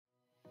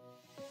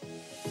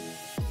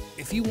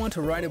If you want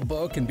to write a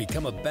book and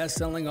become a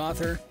best-selling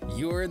author,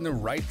 you're in the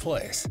right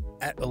place.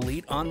 At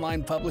Elite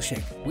Online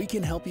Publishing, we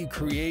can help you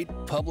create,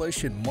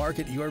 publish, and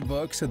market your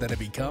book so that it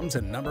becomes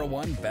a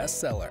 #1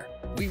 bestseller.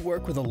 We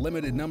work with a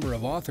limited number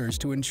of authors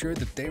to ensure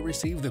that they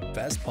receive the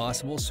best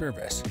possible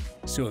service.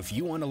 So if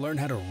you want to learn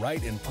how to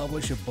write and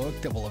publish a book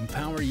that will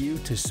empower you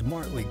to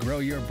smartly grow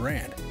your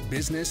brand,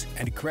 business,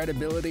 and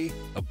credibility,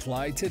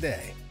 apply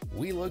today.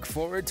 We look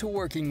forward to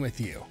working with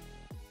you.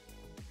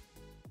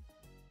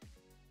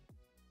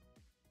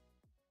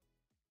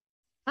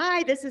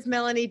 Hi, this is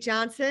Melanie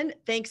Johnson.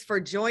 Thanks for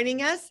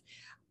joining us.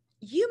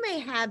 You may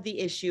have the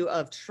issue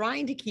of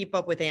trying to keep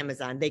up with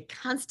Amazon. They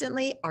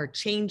constantly are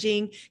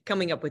changing,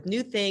 coming up with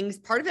new things.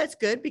 Part of that's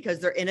good because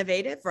they're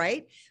innovative,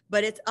 right?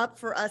 But it's up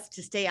for us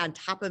to stay on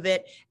top of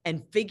it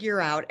and figure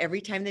out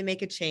every time they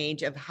make a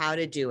change of how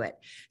to do it.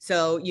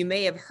 So you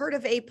may have heard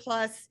of A+.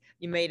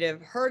 You may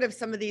have heard of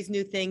some of these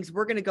new things.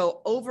 We're going to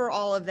go over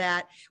all of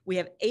that. We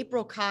have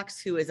April Cox,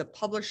 who is a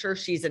publisher.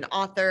 She's an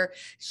author.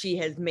 She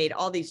has made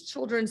all these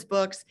children's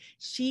books.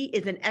 She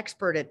is an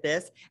expert at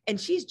this, and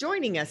she's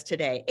joining us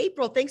today.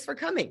 April, thanks for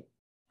coming.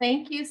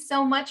 Thank you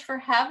so much for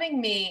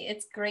having me.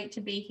 It's great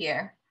to be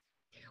here.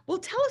 Well,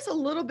 tell us a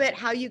little bit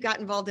how you got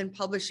involved in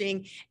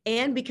publishing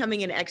and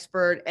becoming an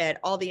expert at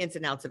all the ins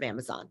and outs of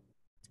Amazon.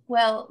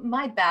 Well,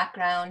 my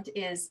background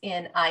is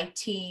in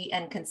IT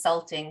and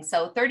consulting.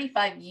 So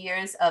 35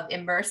 years of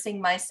immersing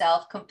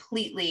myself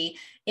completely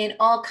in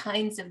all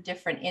kinds of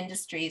different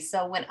industries.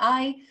 So when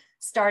I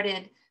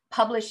started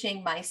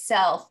publishing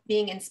myself,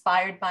 being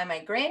inspired by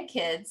my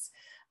grandkids,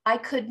 I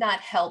could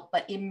not help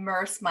but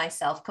immerse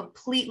myself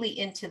completely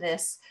into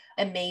this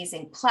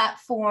amazing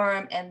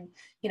platform. And,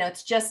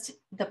 it's just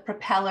the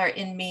propeller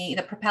in me,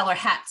 the propeller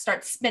hat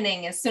starts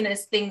spinning as soon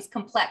as things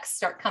complex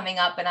start coming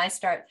up and I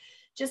start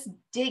just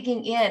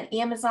digging in.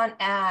 Amazon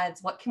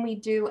ads, what can we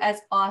do as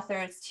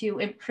authors to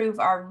improve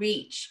our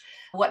reach?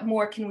 What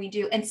more can we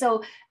do? And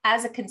so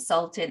as a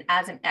consultant,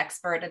 as an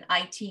expert, an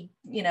IT,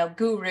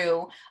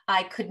 guru,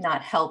 I could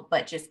not help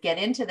but just get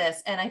into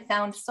this. And I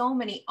found so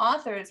many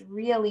authors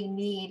really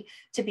need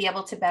to be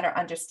able to better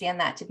understand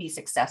that to be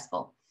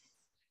successful.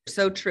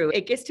 So true.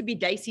 It gets to be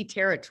dicey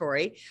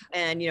territory.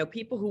 And,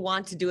 people who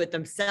want to do it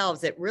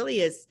themselves, it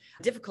really is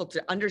difficult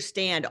to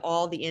understand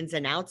all the ins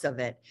and outs of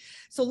it.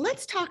 So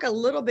let's talk a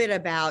little bit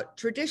about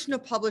traditional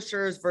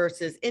publishers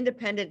versus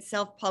independent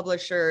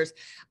self-publishers.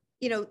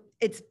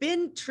 It's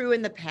been true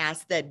in the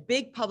past that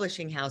big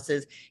publishing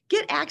houses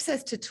get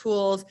access to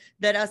tools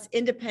that us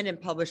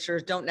independent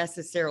publishers don't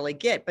necessarily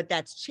get, but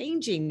that's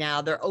changing now.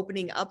 They're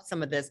opening up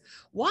some of this.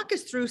 Walk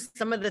us through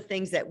some of the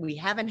things that we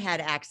haven't had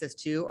access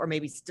to, or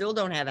maybe still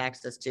don't have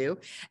access to,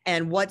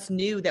 and what's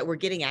new that we're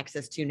getting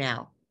access to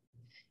now.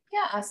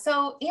 Yeah,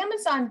 so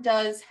Amazon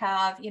does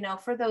have,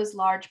 for those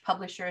large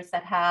publishers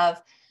that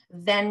have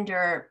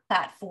vendor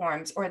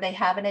platforms or they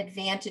have an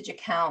Advantage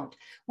account,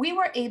 we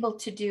were able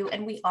to do,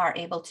 and we are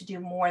able to do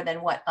more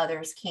than what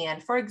others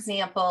can. For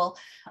example,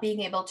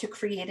 being able to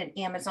create an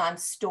Amazon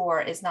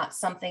store is not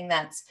something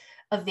that's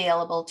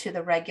available to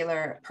the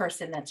regular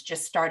person that's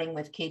just starting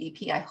with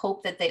KDP. I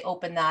hope that they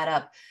open that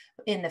up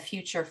in the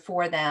future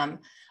for them.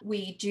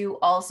 We do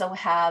also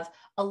have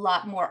a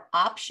lot more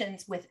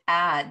options with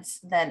ads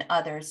than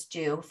others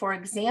do. For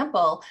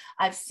example,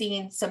 I've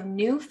seen some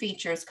new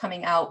features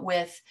coming out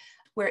with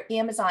where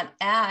Amazon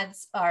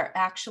ads are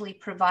actually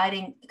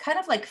providing kind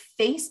of like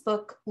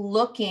Facebook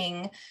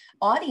looking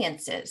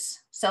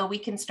audiences. So we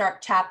can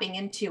start tapping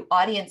into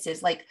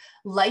audiences like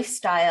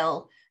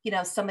lifestyle,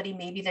 somebody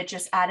maybe that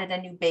just added a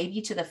new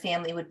baby to the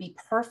family would be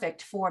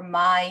perfect for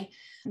my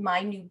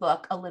new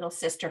book, A Little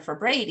Sister for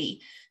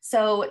Brady.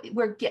 So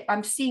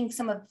I'm seeing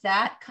some of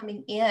that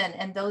coming in,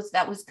 and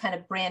that was kind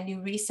of brand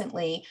new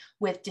recently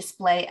with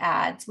display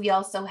ads. We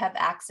also have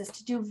access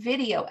to do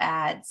video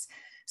ads.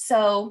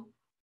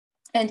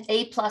 And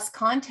A+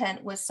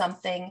 content was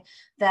something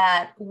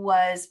that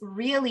was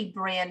really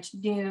brand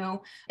new.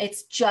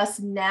 It's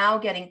just now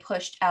getting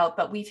pushed out,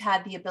 but we've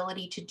had the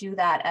ability to do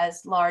that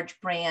as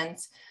large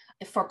brands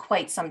for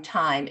quite some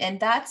time. And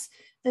that's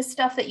the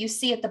stuff that you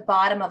see at the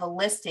bottom of a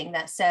listing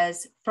that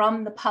says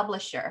from the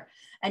publisher.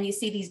 And you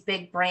see these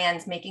big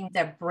brands making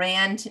their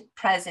brand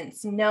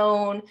presence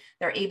known.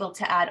 They're able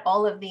to add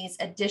all of these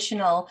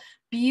additional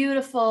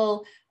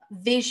beautiful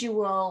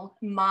visual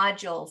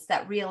modules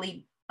that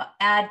really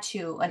add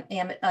to an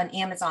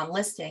Amazon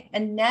listing.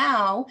 And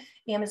now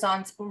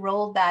Amazon's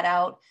rolled that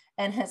out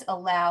and has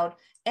allowed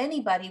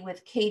anybody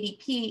with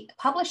KDP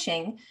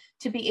publishing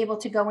to be able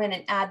to go in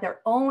and add their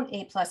own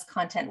A+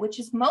 content, which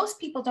is most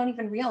people don't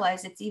even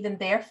realize it's even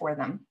there for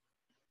them.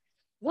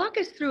 Walk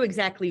us through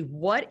exactly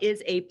what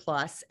is A+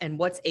 and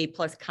what's A+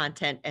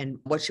 content and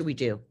what should we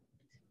do?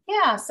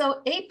 Yeah,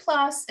 so A+,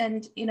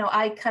 and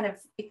I kind of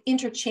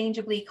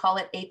interchangeably call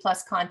it A+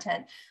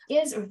 content,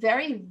 is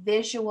very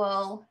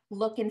visual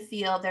look and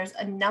feel. There's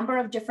a number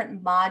of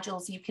different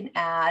modules you can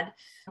add,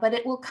 but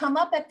it will come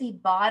up at the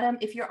bottom.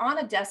 If you're on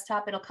a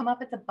desktop, it'll come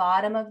up at the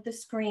bottom of the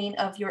screen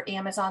of your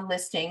Amazon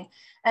listing,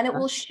 and it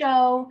will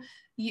show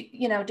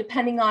you,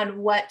 depending on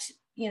what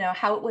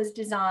how it was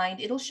designed.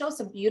 It'll show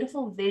some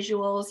beautiful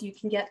visuals. You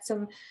can get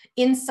some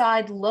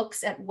inside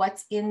looks at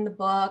what's in the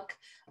book,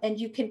 and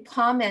you can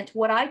comment.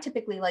 What I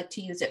typically like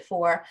to use it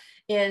for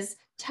is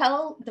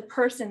tell the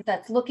person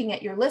that's looking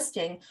at your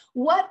listing,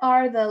 what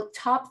are the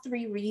top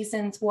 3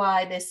 reasons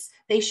why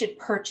they should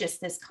purchase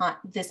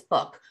this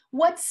book?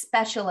 What's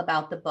special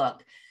about the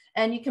book?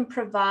 And you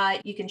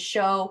can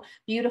show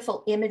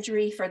beautiful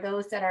imagery for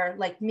those that are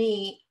like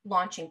me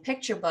launching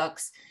picture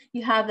books.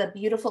 You have the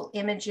beautiful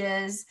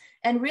images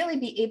and really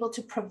be able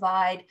to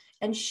provide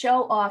and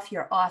show off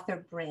your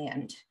author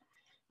brand.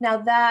 Now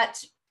that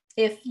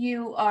if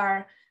you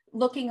are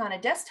looking on a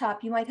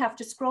desktop, you might have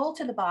to scroll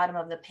to the bottom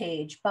of the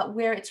page, but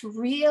where it's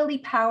really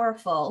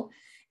powerful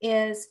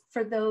is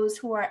for those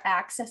who are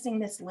accessing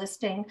this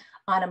listing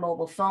on a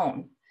mobile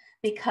phone,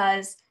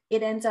 because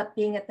it ends up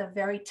being at the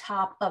very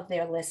top of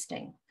their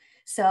listing.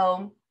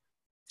 So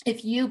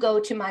if you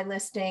go to my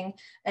listing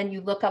and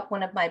you look up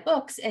one of my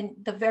books and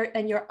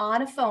you're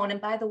on a phone,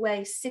 and by the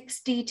way,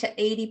 60 to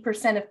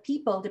 80% of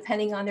people,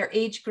 depending on their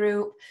age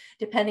group,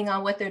 depending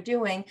on what they're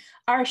doing,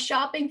 are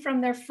shopping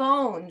from their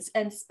phones.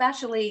 And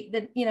especially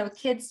the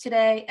kids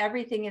today,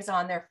 everything is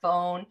on their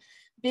phone,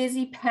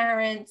 busy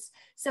parents.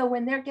 So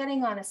when they're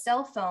getting on a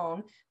cell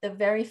phone, the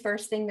very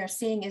first thing they're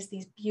seeing is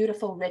these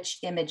beautiful, rich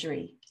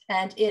imagery.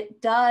 And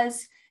it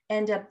does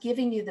end up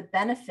giving you the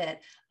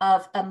benefit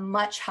of a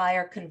much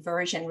higher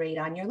conversion rate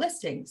on your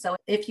listing. So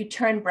if you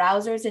turn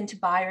browsers into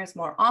buyers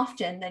more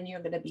often, then you're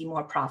going to be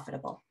more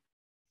profitable.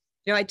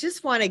 I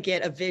just want to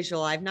get a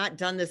visual. I've not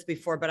done this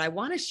before, but I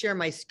want to share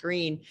my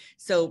screen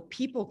so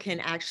people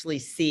can actually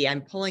see.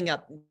 I'm pulling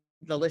up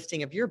the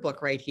listing of your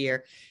book right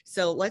here.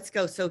 So let's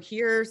go. So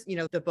here's,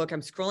 the book.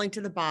 I'm scrolling to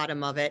the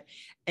bottom of it.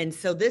 And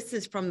so this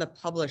is from the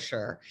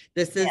publisher.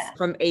 This is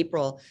from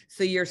April.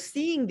 So you're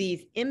seeing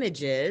these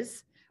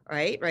images,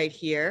 right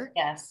here.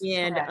 Yes.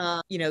 And,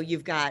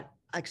 you've got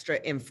extra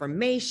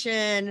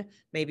information,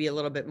 maybe a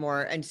little bit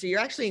more. And so you're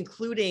actually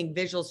including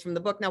visuals from the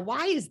book. Now,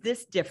 why is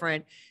this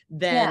different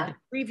than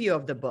the preview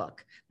of the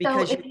book?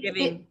 Because you're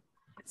giving...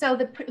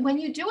 when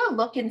you do a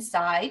look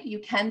inside, you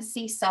can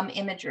see some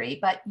imagery,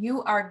 but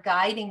you are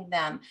guiding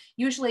them.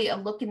 Usually a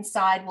look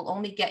inside will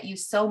only get you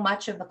so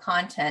much of the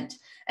content,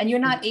 and you're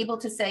not able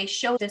to say,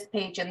 show this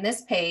page and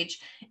this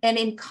page. And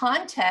in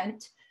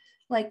content,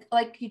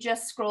 like you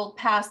just scrolled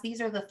past,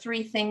 these are the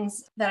 3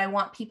 things that I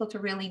want people to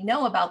really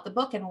know about the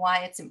book and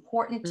why it's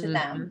important to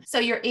them. So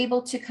you're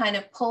able to kind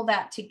of pull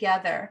that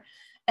together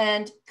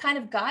and kind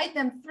of guide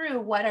them through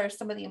what are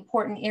some of the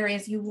important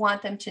areas you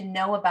want them to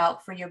know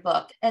about for your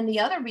book. And the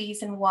other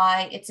reason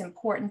why it's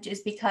important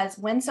is because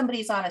when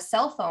somebody's on a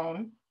cell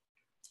phone,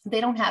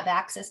 they don't have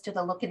access to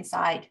the look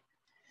inside.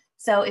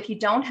 So if you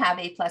don't have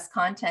A+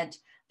 content,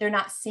 they're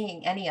not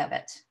seeing any of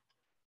it.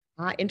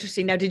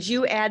 Interesting. Now, did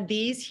you add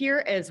these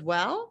here as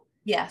well?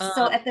 Yes.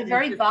 So at the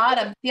very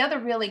bottom, the other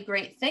really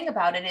great thing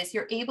about it is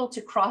you're able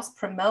to cross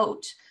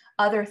promote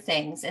other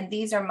things. And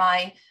these are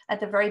at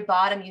the very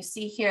bottom, you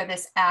see here,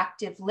 this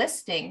active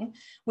listing,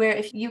 where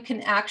if you can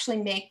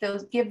actually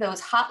give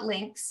those hot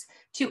links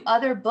to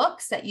other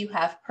books that you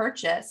have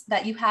purchased,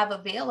 that you have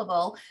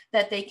available,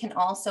 that they can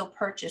also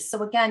purchase.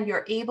 So again,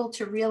 you're able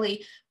to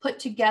really put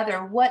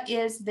together what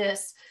is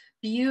this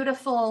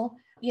beautiful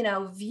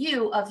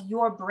view of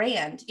your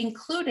brand,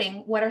 including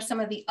what are some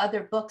of the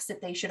other books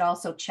that they should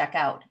also check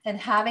out, and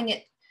having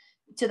it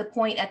to the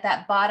point at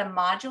that bottom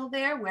module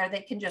there where they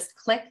can just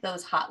click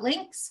those hot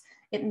links.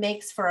 It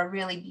makes for a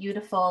really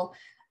beautiful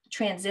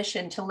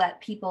transition to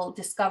let people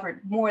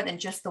discover more than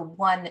just the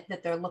one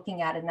that they're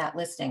looking at in that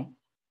listing.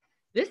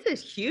 This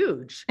is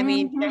huge. I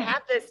mean, to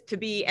have this to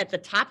be at the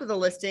top of the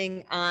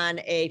listing on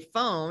a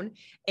phone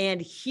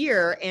and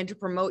here and to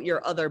promote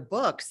your other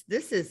books,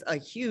 this is a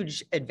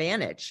huge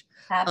advantage.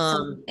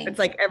 Absolutely. It's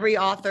like every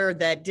author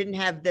that didn't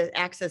have the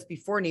access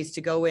before needs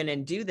to go in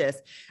and do this.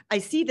 I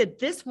see that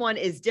this one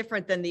is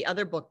different than the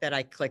other book that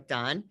I clicked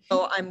on.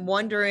 So I'm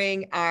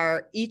wondering,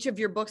 are each of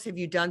your books, have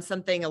you done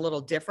something a little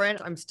different?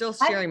 I'm still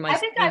sharing my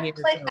screen. I think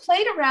I've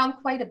played around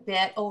quite a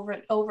bit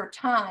over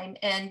time,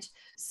 and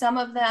some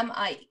of them,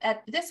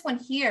 at this one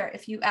here,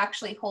 if you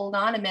actually hold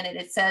on a minute,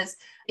 it says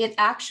it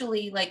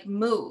actually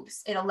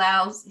moves. It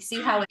allows, you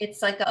see how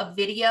it's like a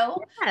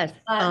video? Yes.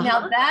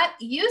 Now that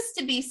used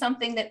to be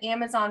something that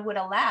Amazon would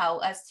allow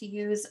us to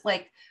use,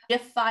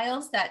 GIF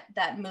files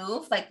that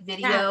move,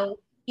 video,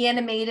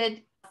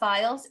 animated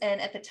files.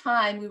 And at the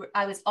time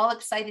I was all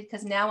excited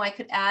because now I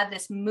could add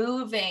this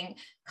moving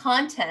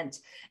content,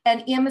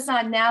 and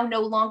Amazon now no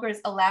longer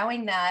is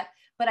allowing that.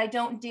 But I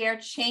don't dare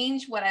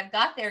change what I've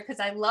got there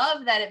because I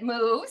love that it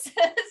moves.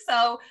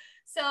 So,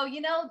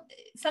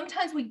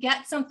 sometimes we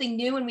get something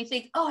new and we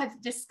think, oh,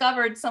 I've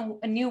discovered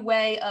a new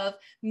way of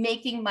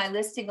making my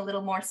listing a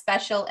little more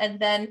special. And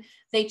then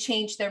they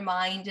change their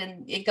mind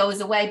and it goes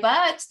away,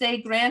 but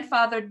they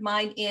grandfathered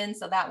mine in.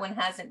 So that one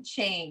hasn't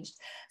changed.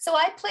 So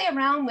I play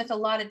around with a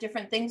lot of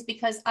different things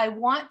because I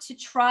want to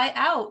try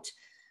out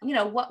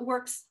what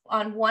works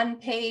on one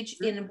page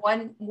in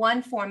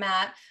one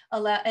format,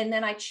 and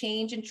then I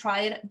change and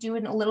try it, do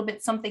it a little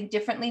bit something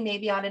differently,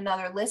 maybe on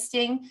another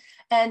listing.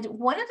 And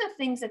one of the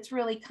things that's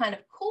really kind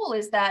of cool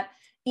is that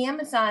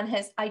Amazon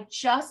I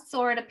just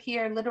saw it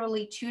appear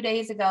literally 2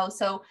 days ago.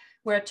 So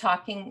we're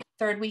talking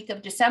third week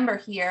of December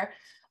here,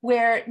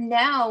 where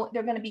now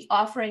they're going to be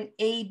offering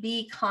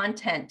A/B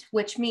content,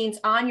 which means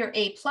on your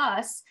A+,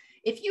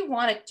 if you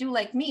want to do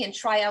like me and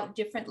try out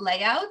different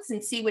layouts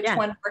and see which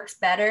one works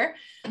better,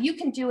 you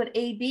can do an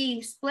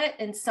A/B split,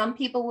 and some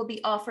people will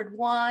be offered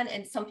one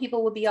and some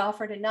people will be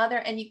offered another,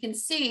 and you can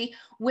see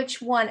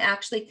which one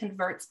actually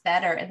converts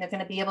better, and they're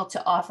going to be able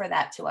to offer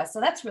that to us. So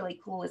that's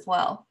really cool as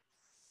well.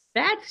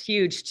 That's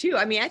huge too.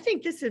 I mean, I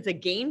think this is a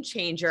game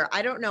changer.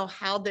 I don't know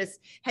how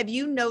have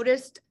you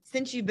noticed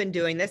since you've been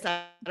doing this,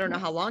 I don't know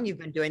how long you've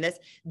been doing this,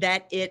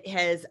 that it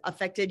has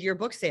affected your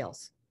book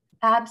sales?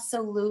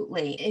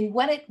 Absolutely. And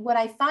what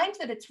I find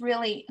that it's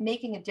really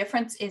making a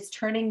difference is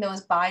turning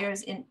those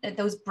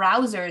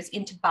browsers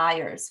into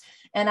buyers.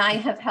 And I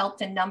have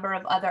helped a number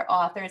of other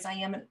authors. I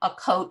am a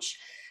coach.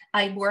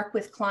 I work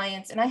with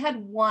clients, and I had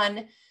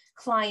one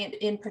client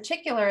in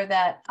particular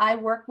that I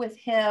work with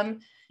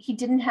him. He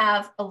didn't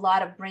have a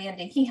lot of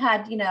branding. He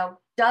had,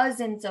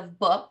 dozens of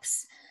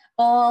books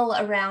all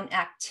around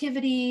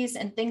activities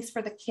and things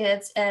for the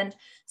kids. And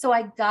so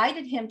I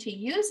guided him to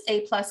use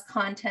A+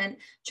 content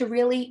to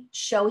really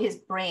show his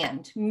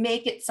brand,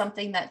 make it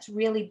something that's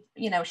really,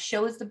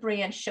 shows the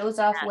brand, shows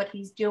off what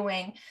he's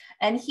doing.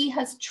 And he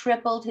has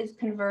tripled his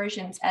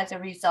conversions as a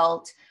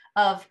result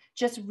of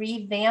just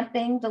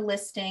revamping the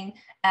listing,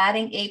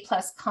 adding A+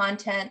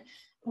 content.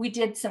 We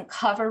did some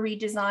cover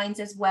redesigns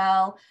as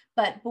well,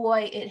 but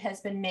boy, it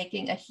has been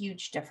making a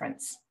huge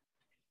difference.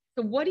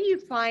 So what do you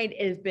find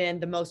has been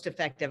the most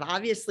effective?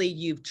 Obviously,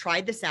 you've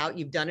tried this out.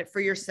 You've done it for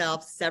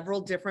yourself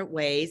several different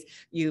ways.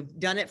 You've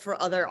done it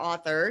for other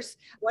authors.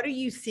 What are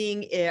you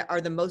seeing are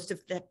the most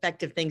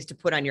effective things to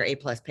put on your A+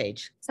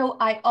 page? So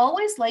I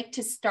always like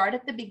to start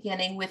at the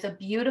beginning with a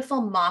beautiful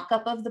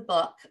mock-up of the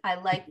book.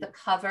 I like the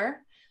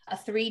cover, a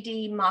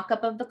 3D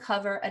mock-up of the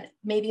cover, and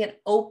maybe an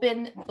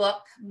open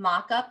book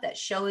mock-up that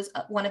shows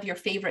one of your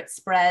favorite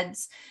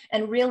spreads,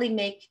 and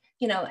really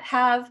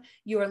have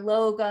your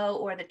logo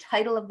or the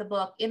title of the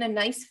book in a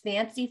nice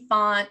fancy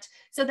font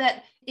so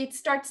that it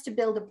starts to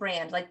build a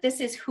brand. Like,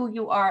 this is who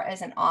you are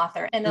as an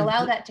author, and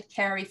allow that to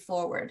carry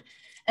forward.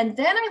 And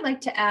then I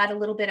like to add a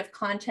little bit of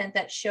content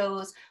that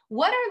shows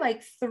what are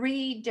like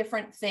 3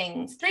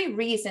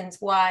 reasons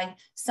why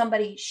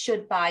somebody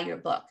should buy your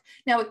book.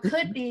 Now, it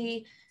could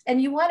be,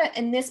 and you want to,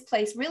 in this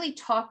place, really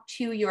talk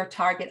to your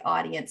target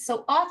audience.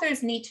 So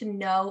authors need to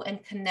know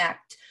and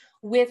connect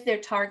with their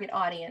target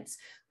audience.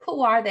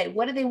 Who are they?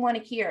 What do they want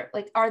to hear?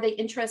 Like, are they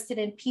interested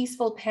in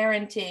peaceful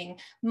parenting,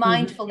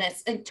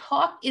 mindfulness, and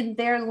talk in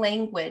their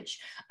language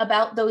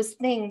about those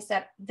things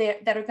that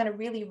are going to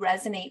really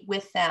resonate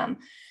with them.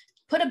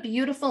 Put a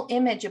beautiful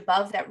image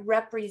above that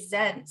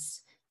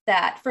represents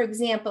that. For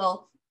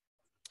example,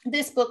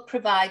 this book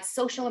provides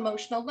social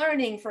emotional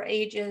learning for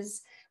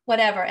ages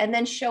whatever, and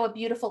then show a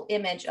beautiful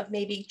image of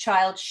maybe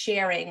child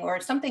sharing or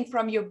something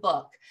from your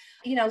book.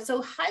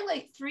 So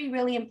highlight 3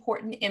 really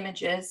important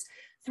images,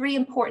 3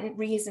 important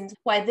reasons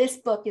why this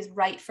book is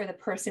right for the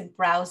person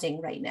browsing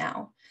right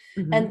now.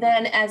 And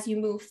then as you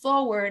move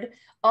forward,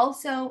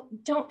 also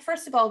don't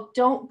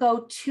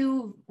go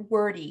too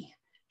wordy.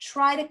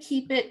 Try to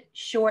keep it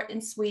short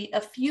and sweet. A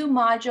few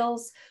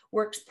modules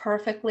works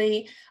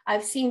perfectly.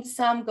 I've seen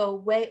some go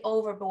way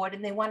overboard,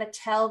 and they want to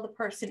tell the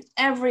person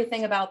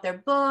everything about their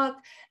book,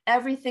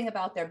 everything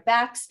about their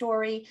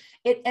backstory.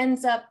 It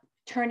ends up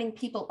turning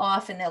people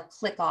off, and they'll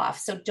click off.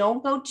 So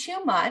don't go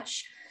too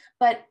much,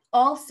 but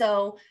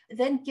also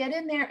then get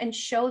in there and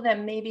show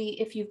them,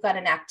 maybe if you've got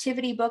an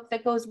activity book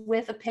that goes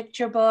with a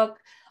picture book,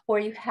 or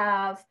you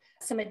have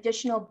some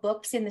additional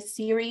books in the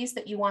series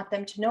that you want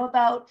them to know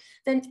about,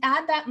 then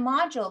add that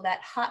module that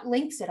hot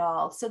links it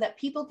all so that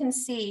people can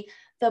see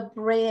the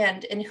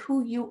brand and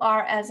who you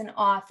are as an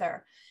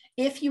author.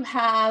 If you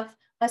have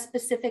a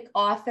specific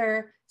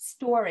author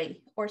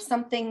story or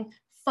something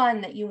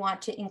fun that you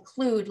want to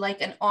include,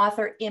 like an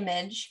author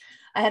image.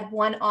 I had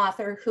one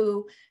author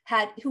who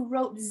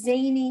wrote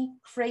zany,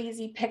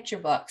 crazy picture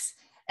books,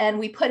 and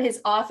we put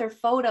his author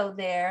photo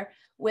there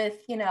with,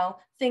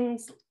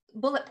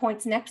 bullet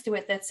points next to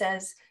it that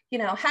says,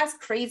 has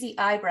crazy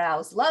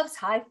eyebrows, loves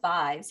high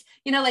fives,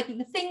 like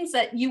the things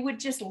that you would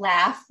just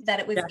laugh that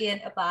it was in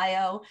a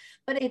bio,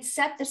 but it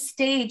set the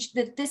stage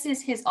that this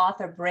is his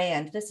author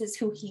brand. This is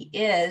who he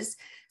is.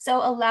 So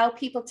allow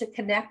people to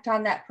connect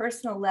on that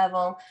personal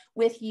level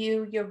with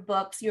you, your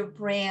books, your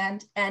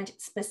brand, and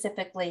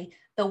specifically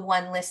the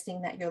one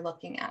listing that you're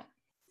looking at.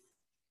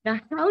 Now,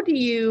 how do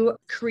you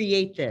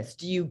create this?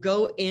 Do you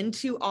go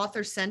into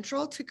Author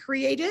Central to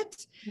create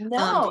it?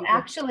 No,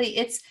 actually,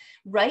 it's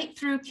right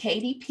through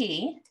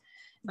KDP.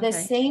 The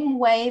same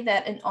way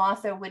that an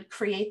author would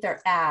create their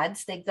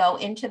ads, they go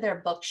into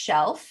their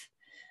bookshelf.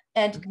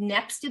 And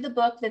next to the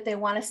book that they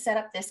want to set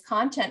up this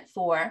content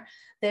for,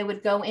 they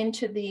would go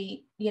into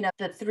the,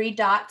 the three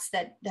dots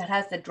that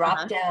has the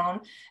drop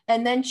down,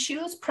 and then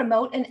choose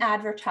promote and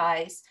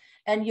advertise.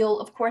 And you'll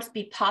of course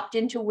be popped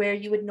into where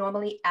you would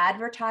normally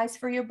advertise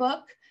for your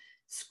book.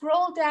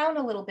 Scroll down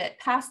a little bit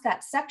past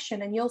that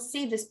section and you'll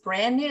see this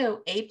brand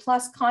new A+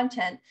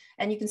 content,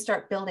 and you can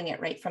start building it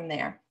right from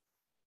there.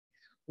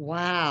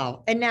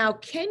 Wow. And now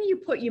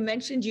you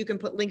mentioned you can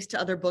put links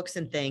to other books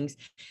and things.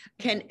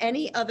 Can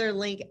any other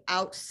link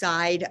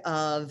outside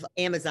of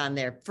Amazon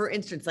there? For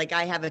instance, like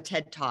I have a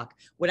TED Talk.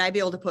 Would I be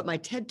able to put my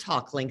TED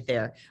Talk link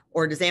there?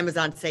 Or does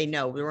Amazon say,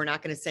 no, we're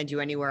not going to send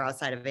you anywhere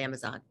outside of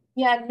Amazon?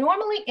 Yeah,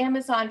 normally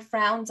Amazon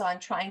frowns on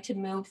trying to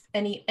move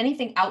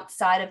anything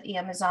outside of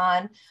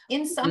Amazon.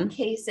 In some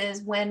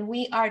cases, when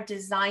we are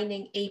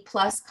designing A+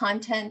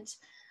 content,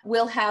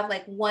 we'll have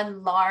like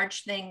one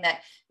large thing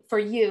that for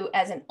you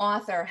as an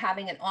author,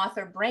 having an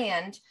author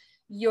brand,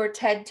 your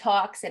TED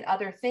Talks and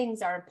other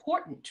things are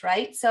important,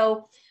 right?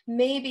 So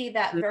maybe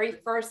that very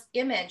first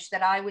image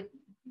that I would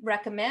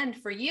recommend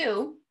for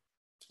you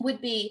would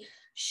be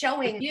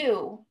showing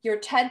you your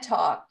TED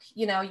Talk,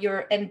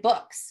 and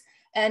books,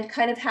 and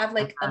kind of have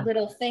like a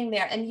little thing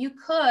there. And you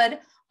could,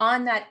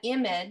 on that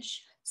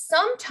image,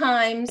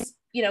 sometimes,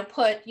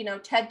 put,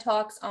 TED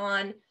Talks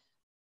on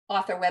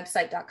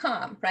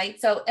authorwebsite.com,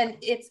 right? So, and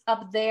it's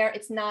up there.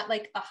 It's not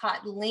like a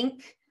hot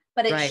link,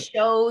 but it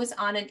shows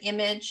on an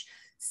image.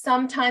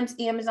 Sometimes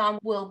Amazon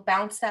will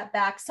bounce that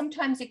back.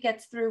 Sometimes it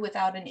gets through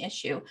without an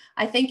issue.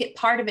 I think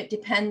part of it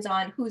depends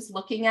on who's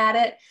looking at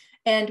it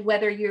and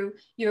whether you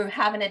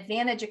have an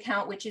Advantage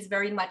account, which is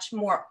very much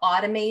more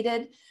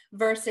automated,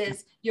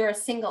 versus you're a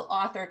single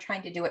author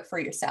trying to do it for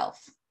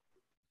yourself.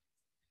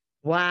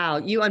 Wow,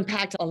 you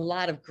unpacked a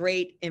lot of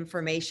great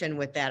information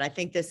with that. I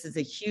think this is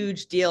a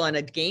huge deal and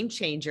a game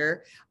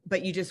changer,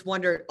 but you just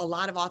wonder, a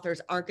lot of authors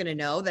aren't going to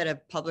know that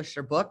have published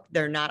their book.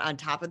 They're not on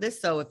top of this.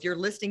 So if you're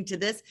listening to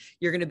this,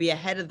 you're going to be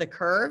ahead of the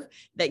curve,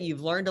 that you've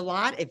learned a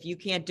lot. If you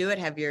can't do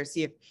it,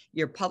 see if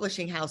your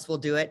publishing house will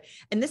do it.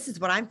 And this is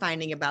what I'm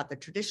finding about the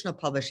traditional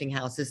publishing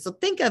houses. So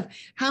think of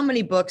how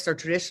many books are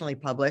traditionally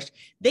published.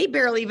 They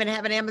barely even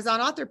have an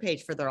Amazon author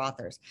page for their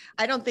authors.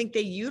 I don't think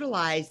they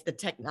utilize the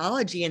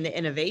technology and the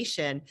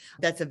innovation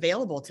that's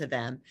available to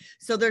them.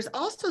 So there's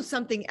also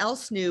something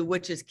else new,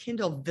 which is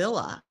Kindle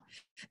Vella.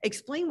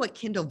 Explain what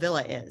Kindle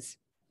Vella is.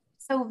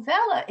 So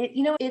Vella,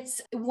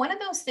 it's one of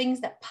those things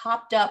that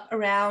popped up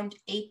around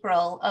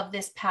April of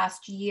this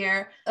past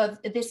year,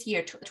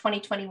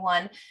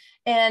 2021.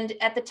 And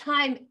at the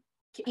time,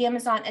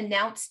 Amazon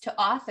announced to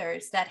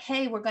authors that,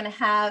 hey, we're going to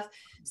have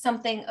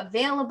something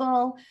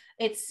available.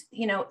 It's,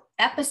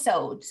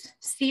 episodes,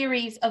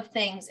 series of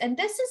things. And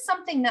this is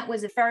something that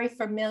was very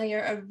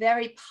familiar or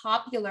very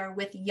popular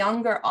with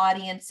younger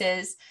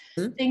audiences,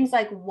 things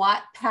like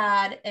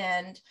Wattpad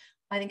and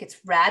I think it's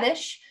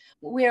Radish,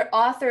 where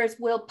authors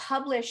will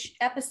publish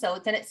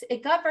episodes. And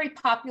it got very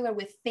popular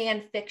with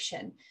fan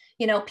fiction,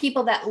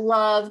 people that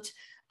loved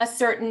a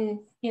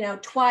certain,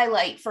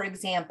 Twilight, for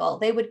example.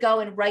 They would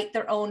go and write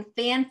their own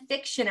fan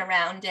fiction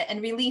around it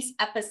and release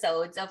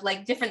episodes of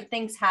like different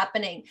things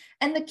happening.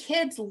 And the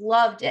kids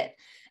loved it.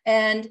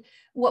 And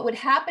what would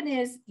happen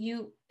is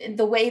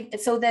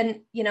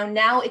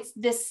now it's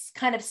this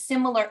kind of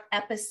similar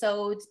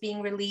episodes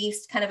being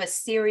released, kind of a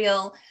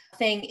serial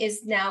thing,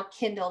 is now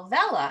Kindle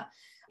Vella.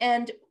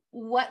 And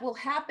what will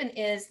happen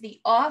is the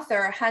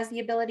author has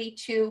the ability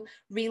to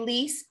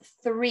release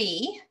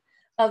 3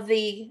 of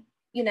the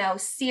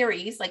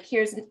series, like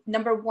here's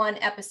number 1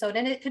 episode.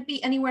 And it could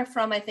be anywhere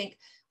from, I think,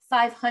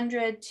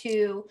 500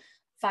 to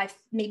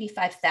maybe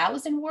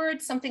 5,000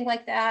 words, something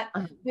like that,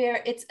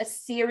 where it's a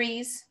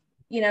series.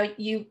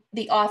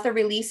 The author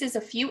releases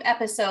a few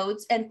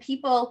episodes and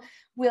people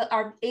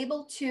are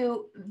able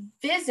to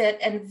visit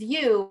and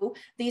view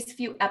these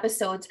few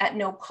episodes at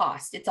no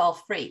cost. It's all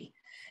free.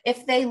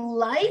 If they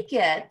like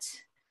it,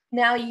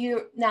 now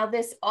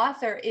this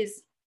author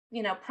is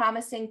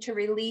promising to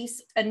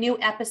release a new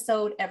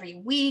episode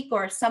every week,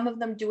 or some of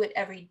them do it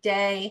every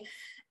day.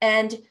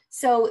 And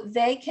so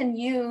they can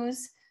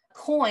use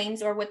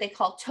coins, or what they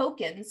call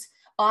tokens.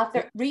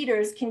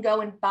 Readers can go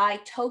and buy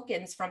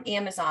tokens from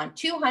Amazon,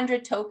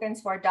 200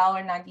 tokens for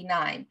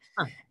 $1.99.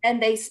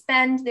 And they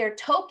spend their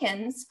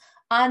tokens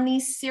on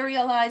these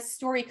serialized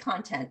story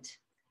content.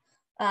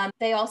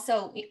 They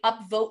also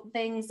upvote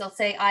things. They'll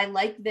say, I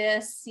like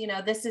this,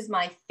 this is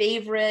my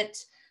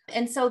favorite.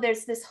 And so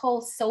there's this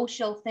whole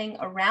social thing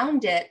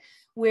around it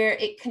where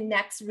it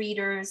connects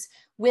readers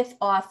with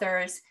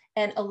authors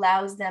and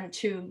allows them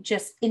to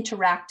just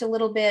interact a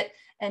little bit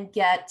and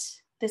get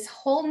this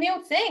whole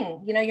new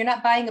thing. You're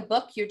not buying a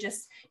book, you're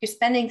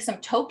spending some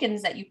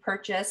tokens that you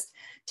purchased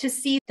to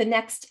see the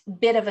next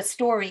bit of a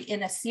story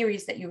in a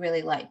series that you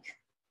really like.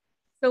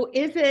 So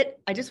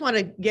I just want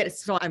to get it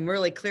so I'm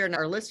really clear and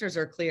our listeners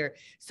are clear.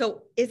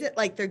 So is it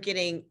like they're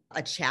getting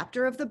a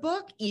chapter of the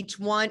book? Each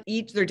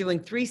they're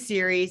doing 3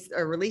 series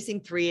or releasing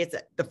 3. It's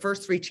the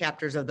first 3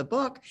 chapters of the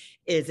book.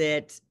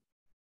 I'm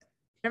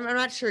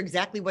not sure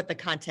exactly what the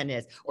content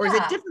is, or is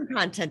it different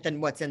content than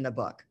what's in the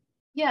book?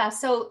 Yeah.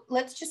 So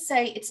let's just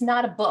say it's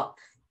not a book.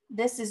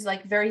 This is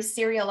like very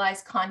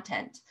serialized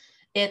content.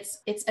 It's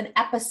an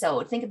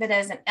episode. Think of it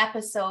as an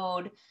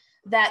episode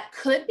that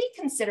could be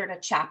considered a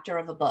chapter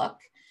of a book,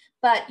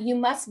 but you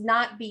must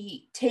not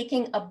be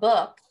taking a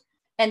book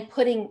and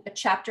putting a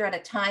chapter at a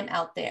time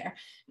out there.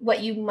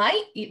 What you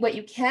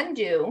can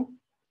do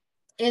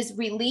is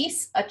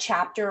release a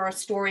chapter or a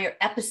story or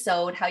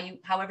episode,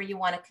 however you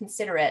want to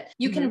consider it.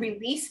 You can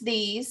release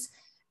these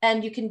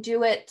and you can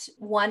do it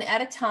one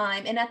at a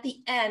time. And at the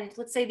end,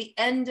 let's say the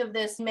end of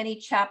this mini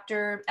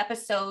chapter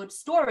episode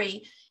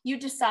story, you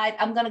decide,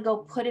 I'm going to go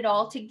put it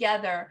all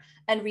together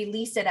and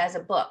release it as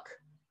a book.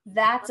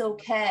 That's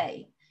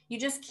okay. You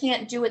just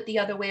can't do it the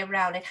other way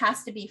around. It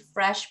has to be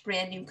fresh,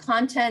 brand new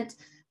content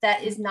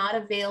that is not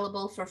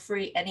available for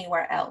free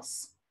anywhere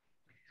else.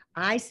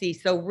 I see.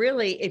 So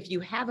really, if you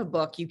have a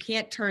book, you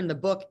can't turn the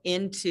book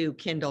into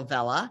Kindle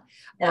Vella,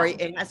 or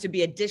it has to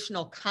be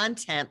additional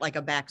content like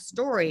a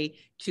backstory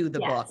to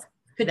the book.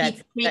 Could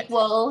be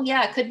prequel.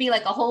 Yeah, it could be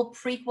like a whole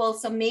prequel.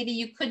 So maybe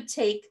you could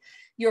take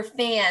your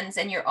fans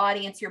and your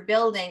audience you're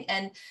building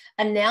and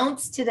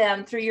announce to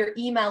them through your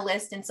email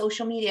list and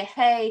social media,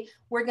 hey,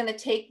 we're going to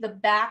take the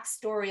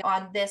backstory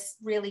on this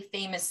really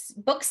famous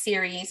book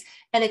series,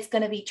 and it's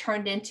going to be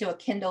turned into a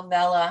Kindle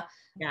Vella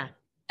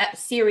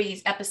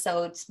series,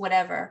 episodes,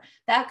 whatever.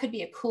 That could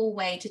be a cool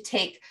way to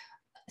take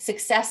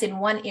success in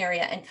one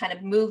area and kind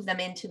of move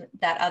them into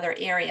that other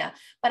area.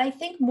 But I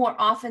think more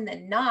often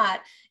than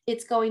not,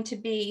 it's going to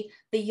be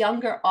the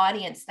younger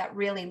audience that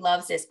really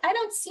loves this. I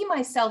don't see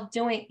myself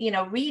doing,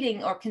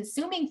 reading or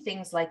consuming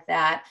things like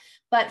that.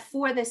 But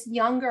for this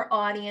younger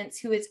audience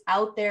who is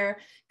out there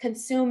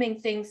consuming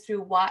things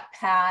through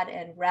Wattpad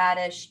and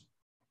Radish,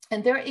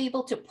 and they're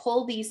able to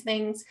pull these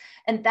things,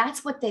 and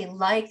that's what they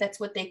like, that's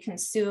what they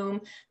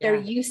consume. They're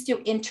used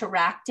to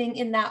interacting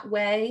in that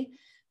way.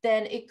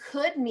 Then it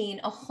could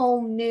mean a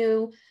whole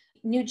new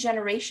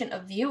generation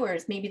of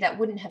viewers, maybe that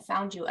wouldn't have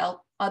found you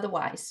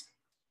otherwise.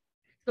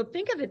 So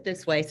think of it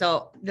this way.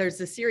 So there's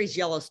the series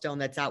Yellowstone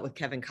that's out with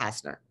Kevin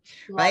Costner,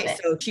 right?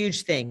 So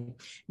huge thing.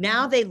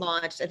 Now they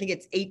launched, I think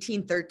it's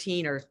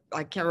 1813, or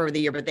I can't remember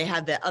the year, but they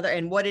have the other,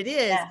 and what it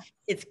is,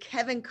 it's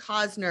Kevin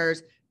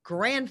Costner's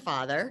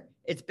grandfather.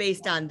 It's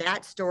based on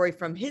that story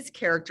from his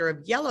character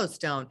of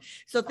Yellowstone.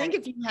 So think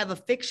if you have a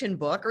fiction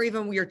book or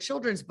even your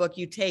children's book,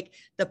 you take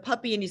the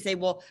puppy and you say,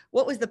 well,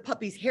 what was the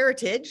puppy's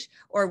heritage?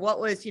 Or what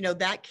was,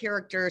 that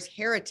character's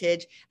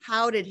heritage?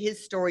 How did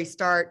his story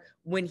start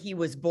when he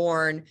was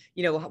born?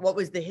 What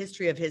was the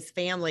history of his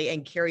family,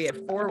 and carry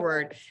it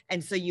forward?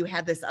 And so you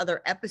have this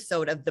other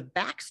episode of the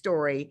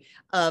backstory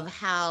of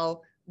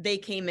how they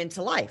came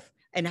into life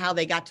and how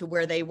they got to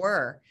where they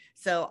were.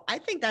 So I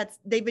think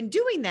they've been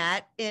doing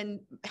that in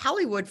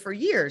Hollywood for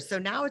years. So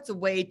now it's a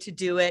way to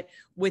do it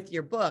with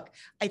your book.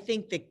 I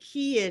think the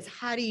key is,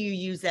 how do you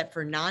use that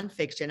for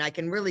nonfiction? I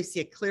can really see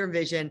a clear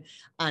vision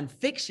on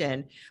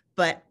fiction,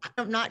 but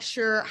I'm not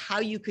sure how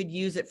you could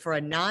use it for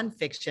a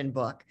nonfiction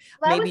book.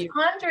 Well, I was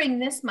pondering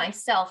this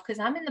myself because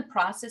I'm in the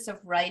process of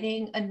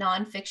writing a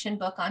nonfiction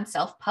book on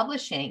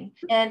self-publishing.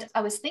 And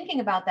I was thinking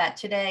about that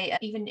today,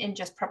 even in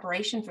just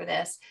preparation for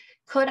this.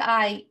 Could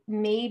I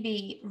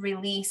maybe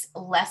release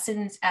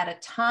lessons at a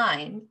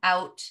time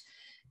out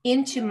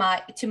into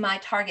my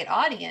target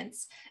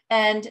audience?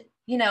 And,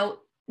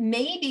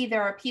 maybe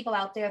there are people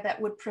out there that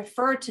would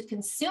prefer to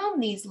consume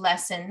these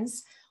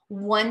lessons,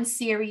 one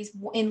series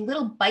in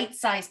little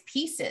bite-sized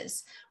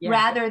pieces,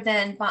 rather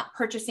than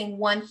purchasing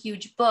one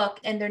huge book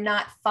and they're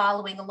not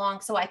following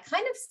along. So I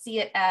kind of see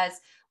it as,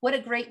 what a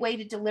great way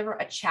to deliver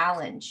a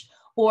challenge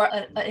or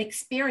an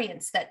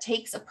experience that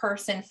takes a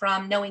person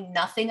from knowing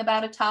nothing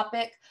about a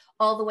topic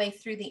all the way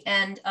through the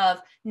end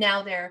of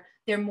now they're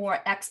more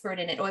expert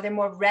in it, or they're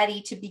more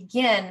ready to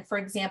begin, for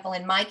example,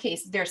 in my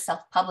case, their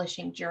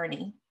self-publishing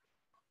journey.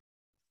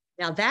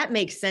 Now that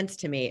makes sense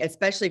to me,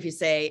 especially if you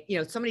say,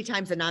 so many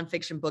times a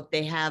nonfiction book,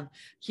 they have,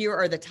 here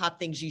are the top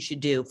things you should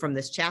do from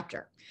this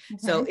chapter.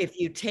 So if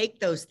you take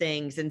those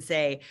things and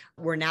say,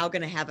 we're now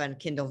going to have on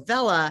Kindle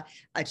Vella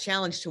a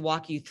challenge to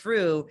walk you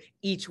through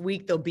each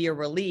week, there'll be a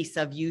release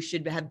of, you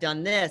should have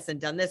done this and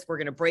done this. We're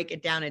going to break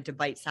it down into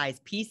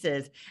bite-sized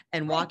pieces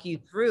and walk you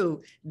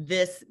through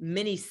this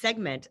mini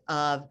segment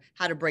of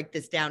how to break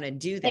this down and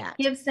do that.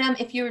 It gives them,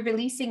 if you're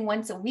releasing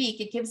once a week,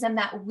 it gives them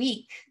that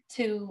week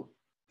to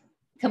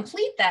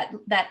complete that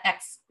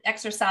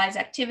exercise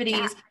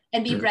activities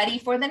and be ready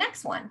for the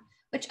next one,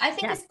 which I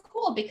think is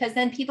cool, because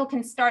then people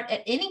can start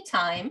at any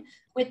time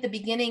with the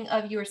beginning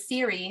of your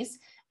series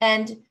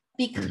and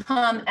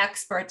become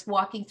experts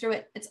walking through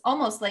it. It's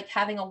almost like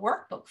having a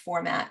workbook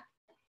format.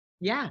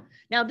 Yeah.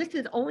 Now this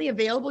is only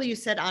available, you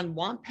said, on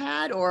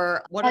Wattpad,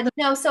 or what?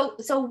 No. So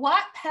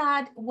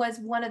Wattpad was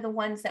one of the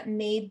ones that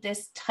made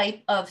this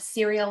type of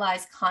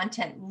serialized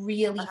content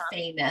really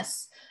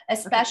famous,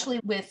 especially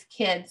with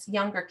kids,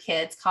 younger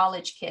kids,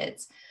 college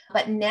kids.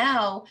 But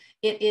now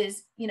it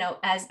is,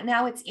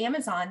 now it's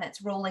Amazon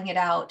that's rolling it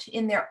out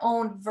in their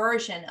own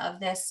version of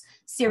this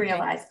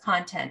serialized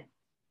content.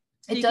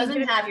 So It you can get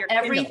doesn't it on have your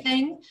Kindle.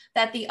 everything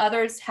that the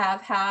others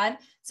have had.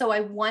 So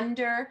I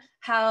wonder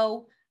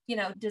how,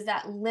 does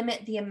that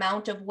limit the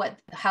amount of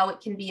how it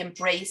can be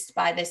embraced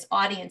by this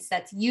audience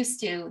that's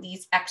used to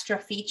these extra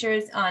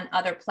features on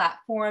other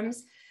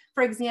platforms?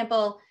 For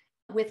example,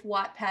 with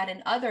Wattpad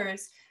and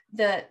others,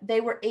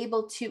 they were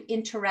able to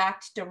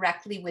interact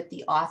directly with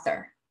the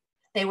author.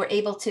 They were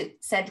able to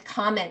send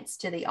comments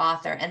to the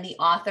author and the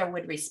author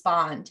would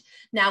respond.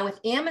 Now with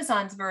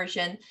Amazon's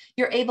version,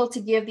 you're able to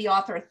give the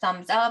author a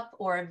thumbs up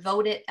or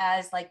vote it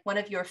as like one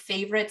of your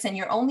favorites, and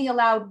you're only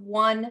allowed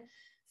one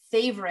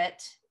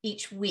favorite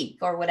each week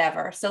or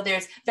whatever. So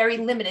there's very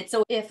limited.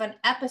 So if an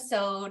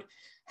episode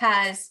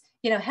has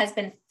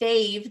been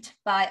faved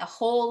by a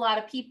whole lot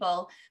of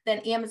people, then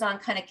Amazon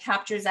kind of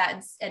captures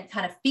that and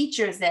kind of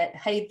features it.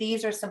 Hey,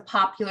 these are some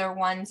popular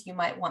ones you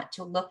might want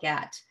to look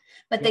at.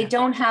 But they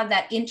don't have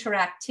that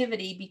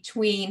interactivity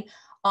between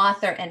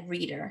author and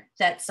reader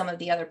that some of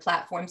the other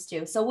platforms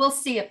do. So we'll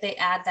see if they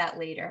add that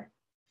later.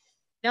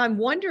 Now, I'm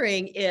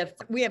wondering if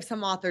we have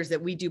some authors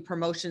that we do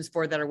promotions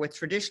for that are with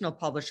traditional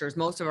publishers.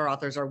 Most of our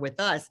authors are with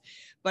us,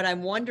 but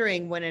I'm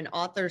wondering when an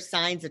author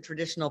signs a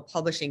traditional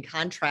publishing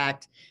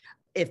contract,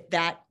 if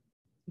that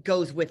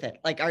goes with it,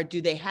 like,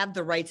 do they have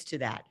the rights to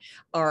that?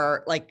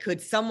 Or like, could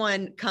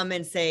someone come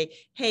and say,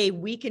 hey,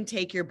 we can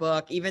take your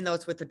book, even though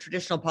it's with a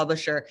traditional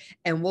publisher,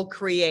 and we'll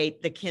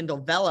create the Kindle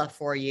Vella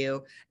for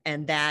you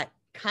and that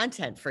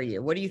content for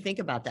you? What do you think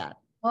about that?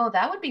 Oh,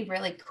 that would be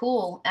really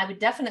cool. I would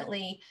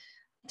definitely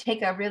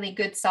take a really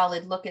good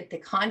solid look at the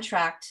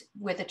contract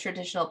with a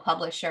traditional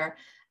publisher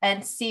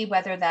and see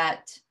whether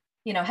that,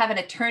 have an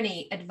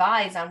attorney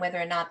advise on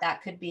whether or not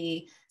that could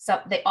be,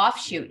 so the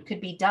offshoot could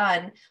be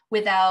done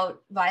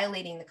without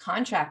violating the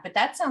contract. But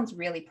that sounds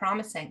really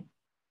promising.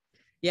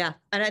 Yeah.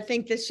 And I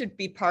think this should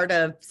be part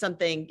of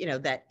something,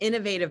 that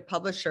innovative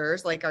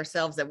publishers like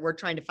ourselves, that we're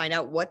trying to find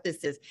out what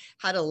this is,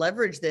 how to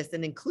leverage this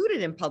and include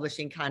it in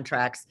publishing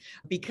contracts,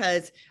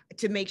 because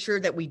to make sure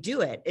that we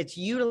do it, it's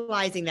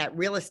utilizing that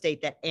real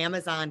estate that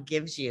Amazon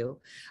gives you.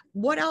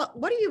 What else,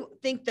 what do you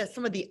think that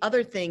some of the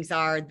other things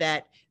are,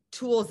 that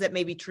tools that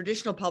maybe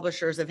traditional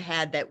publishers have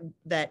had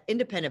that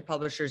independent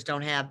publishers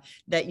don't have,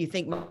 that you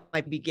think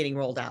might be getting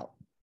rolled out?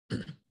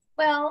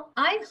 Well,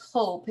 I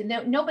hope,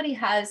 nobody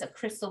has a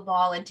crystal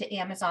ball into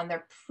Amazon.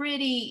 They're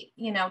pretty,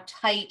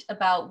 tight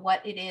about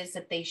what it is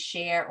that they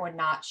share or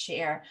not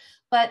share.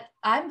 But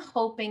I'm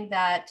hoping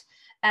that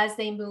as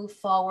they move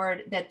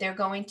forward, that they're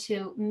going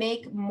to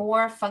make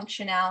more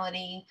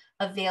functionality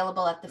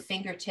available at the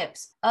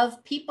fingertips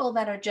of people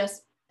that are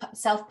just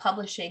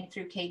self-publishing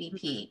through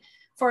KDP. Mm-hmm.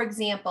 For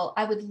example,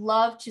 I would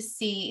love to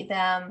see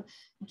them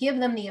give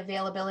them the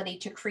availability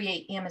to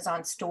create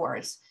Amazon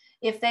stores.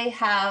 If they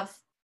have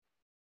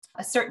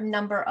a certain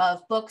number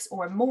of books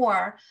or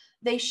more,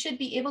 they should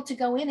be able to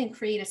go in and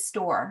create a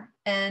store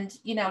and,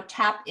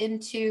 tap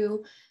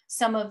into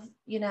some of,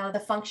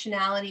 the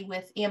functionality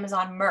with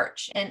Amazon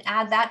merch and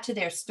add that to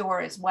their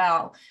store as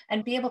well,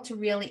 and be able to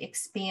really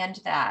expand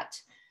that.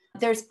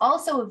 There's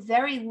also a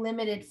very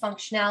limited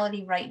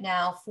functionality right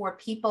now for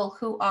people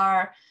who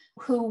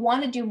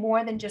want to do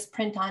more than just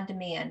print on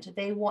demand.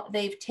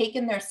 They've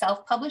taken their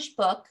self-published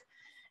book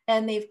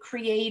and they've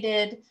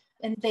created,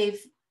 and they've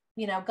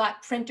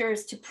got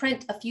printers to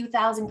print a few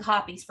thousand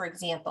copies, for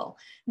example.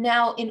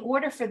 Now, in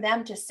order for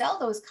them to sell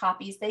those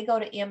copies, they go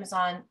to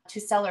Amazon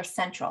to Seller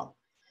Central.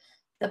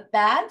 The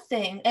bad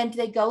thing, and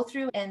they go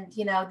through and,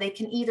 they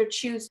can either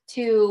choose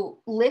to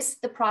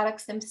list the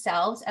products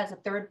themselves as a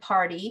third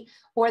party,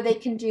 or they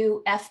can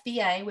do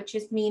FBA, which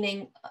is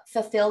meaning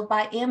fulfilled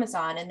by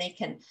Amazon, and they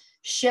can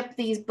ship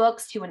these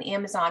books to an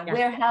Amazon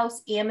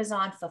warehouse.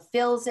 Amazon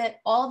fulfills it.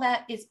 All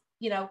that is,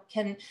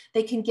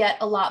 they can get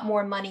a lot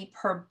more money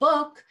per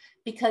book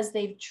because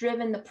they've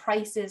driven the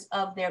prices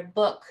of their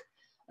book,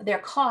 their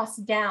costs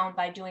down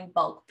by doing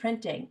bulk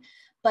printing.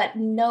 But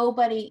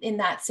nobody in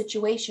that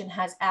situation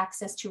has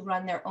access to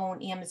run their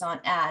own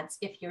Amazon ads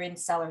if you're in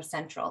Seller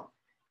Central.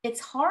 It's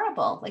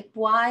horrible. Like,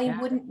 why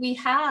wouldn't we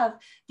have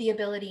the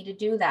ability to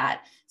do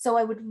that? So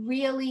I would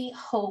really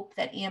hope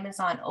that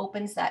Amazon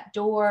opens that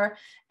door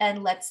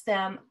and lets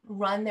them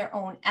run their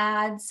own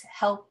ads,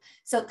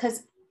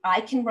 because I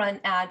can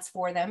run ads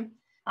for them.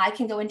 I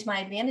can go into my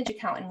Advantage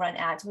account and run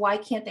ads. Why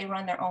can't they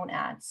run their own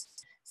ads?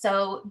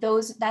 So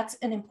that's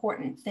an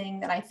important thing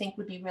that I think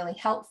would be really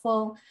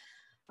helpful.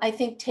 I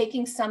think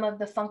taking some of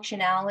the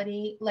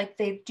functionality like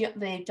they've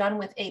done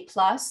with A+,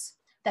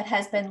 that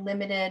has been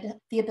limited,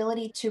 the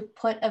ability to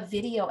put a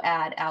video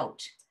ad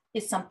out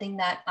is something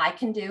that I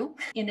can do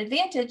in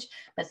Advantage,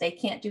 but they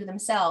can't do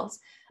themselves.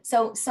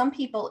 So some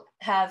people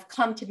have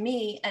come to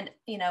me and,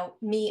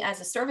 me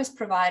as a service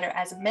provider,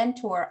 as a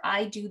mentor,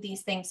 I do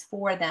these things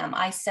for them.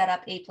 I set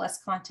up A+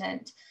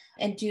 content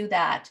and do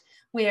that,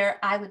 where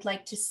I would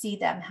like to see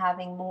them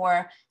having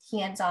more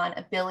hands-on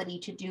ability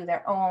to do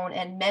their own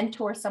and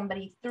mentor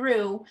somebody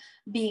through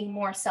being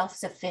more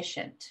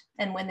self-sufficient.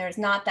 And when there's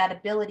not that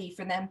ability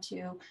for them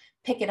to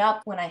pick it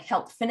up when I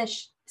help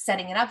finish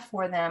setting it up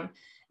for them,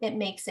 it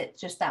makes it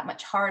just that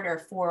much harder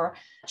for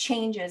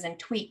changes and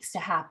tweaks to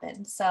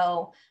happen.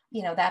 So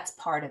that's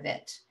part of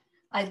it.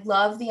 I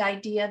love the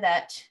idea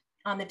that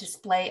on the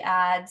display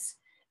ads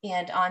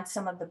and on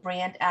some of the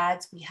brand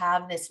ads, we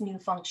have this new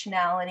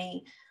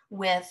functionality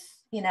with,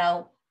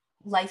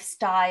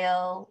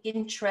 lifestyle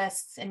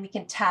interests, and we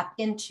can tap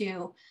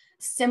into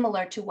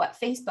similar to what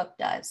Facebook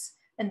does.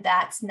 And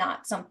that's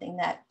not something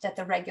that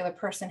the regular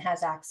person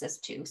has access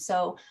to.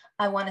 So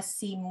I want to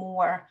see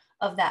more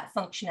of that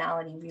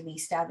functionality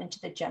released out into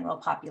the general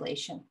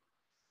population.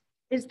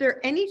 Is there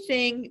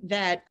anything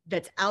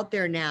that's out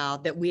there now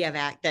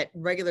that that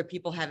regular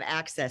people have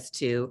access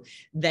to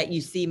that you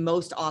see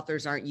most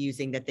authors aren't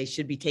using that they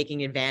should be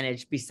taking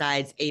advantage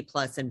besides A+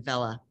 and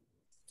Vella?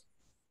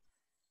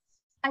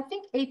 I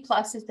think A+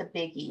 is the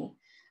biggie.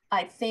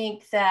 I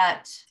think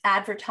that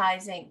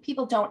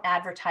people don't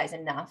advertise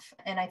enough.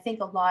 And I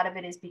think a lot of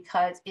it is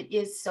because it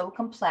is so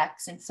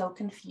complex and so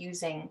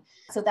confusing.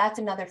 So that's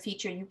another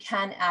feature. You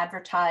can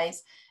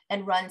advertise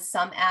and run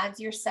some ads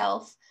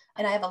yourself.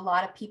 And I have a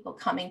lot of people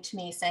coming to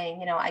me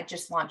saying, I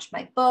just launched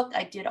my book.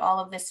 I did all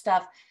of this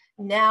stuff.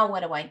 Now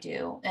what do I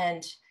do?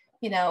 And,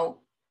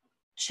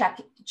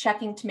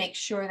 checking to make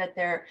sure that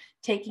they're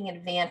taking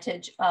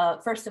advantage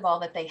of, first of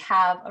all, that they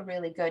have a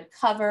really good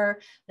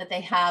cover, that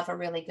they have a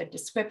really good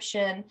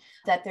description,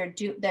 that they're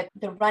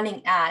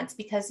running ads.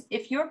 Because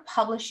if you're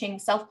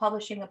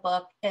self-publishing a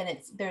book, and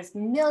there's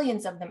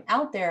millions of them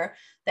out there,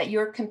 that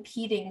you're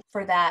competing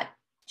for that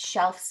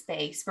shelf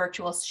space,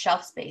 virtual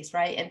shelf space,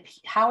 right? And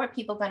how are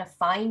people going to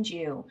find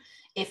you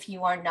if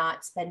you are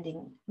not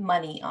spending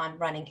money on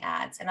running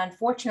ads? And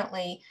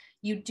unfortunately,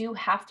 you do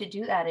have to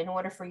do that in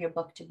order for your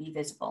book to be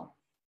visible.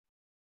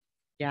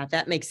 Yeah,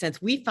 that makes sense.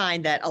 We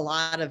find that a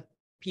lot of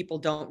people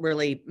don't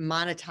really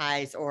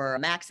monetize, or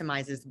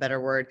maximize is the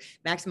better word,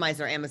 maximize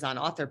their Amazon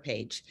author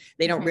page.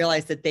 They don't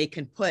realize that they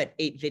can put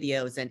 8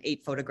 videos and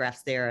 8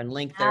 photographs there and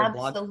link their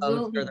blog post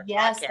or their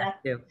podcast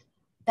too.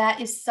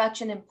 That is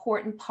such an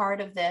important part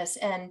of this.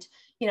 And,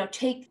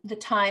 take the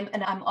time,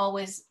 and I'm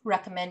always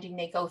recommending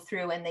they go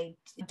through and they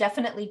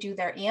definitely do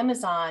their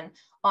Amazon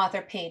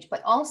author page,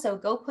 but also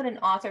go put an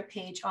author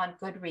page on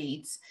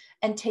Goodreads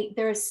and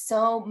there's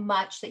so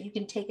much that you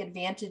can take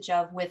advantage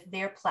of with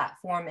their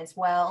platform as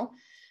well.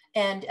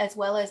 And as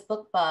well as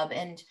BookBub,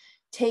 and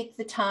take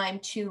the time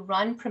to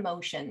run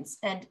promotions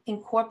and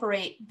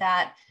incorporate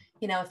that.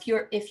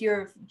 If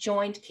you're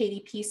joined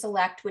KDP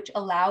Select, which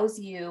allows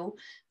you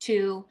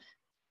to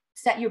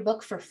set your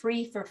book for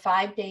free for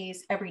 5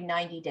 days every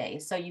 90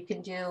 days. So you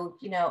can do,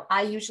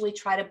 I usually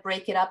try to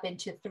break it up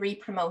into 3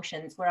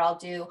 promotions, where I'll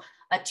do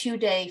a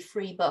 2-day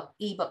free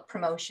ebook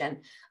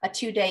promotion, a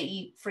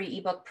 2-day free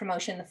ebook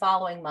promotion the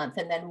following month,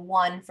 and then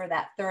 1 for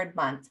that 3rd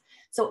month.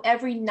 So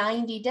every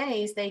 90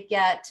 days, they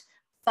get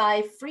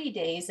 5 free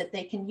days that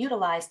they can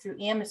utilize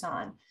through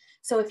Amazon.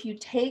 So if you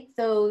take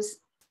those,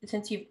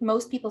 since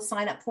most people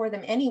sign up for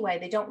them anyway,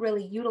 they don't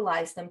really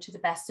utilize them to the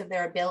best of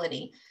their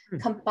ability.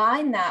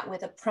 Combine that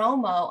with a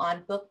promo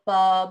on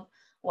BookBub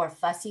or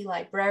Fussy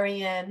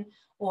Librarian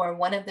or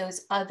one of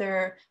those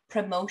other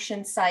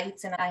promotion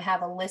sites. And I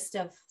have a list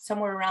of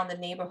somewhere around the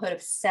neighborhood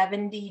of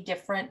 70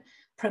 different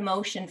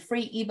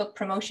free ebook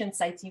promotion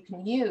sites you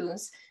can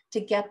use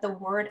to get the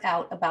word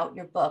out about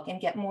your book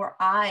and get more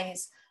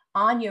eyes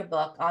on your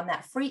book, on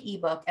that free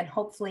ebook, and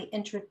hopefully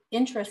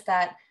interest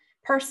that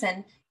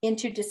person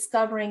into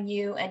discovering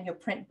you and your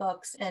print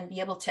books, and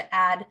be able to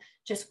add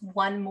just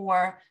one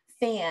more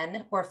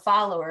fan or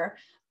follower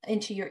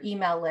into your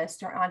email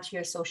list or onto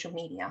your social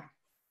media.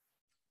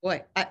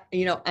 Boy,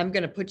 I'm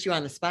going to put you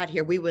on the spot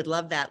here. We would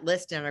love that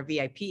list in our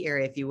VIP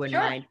area, if you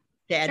wouldn't mind,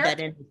 to add that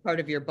in as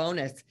part of your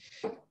bonus.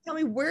 Tell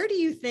me, where do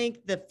you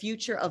think the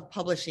future of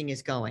publishing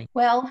is going?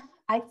 Well,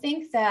 I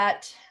think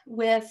that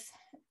with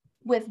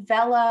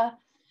Vella,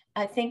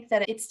 I think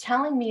that it's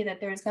telling me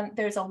that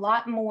there's a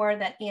lot more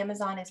that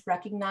Amazon is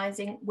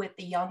recognizing with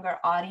the younger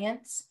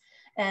audience,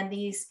 and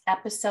these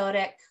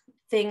episodic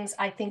things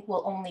I think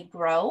will only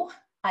grow.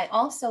 I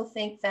also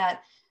think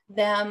that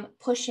them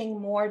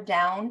pushing more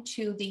down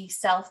to the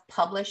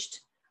self-published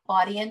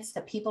audience,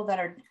 the people that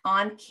are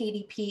on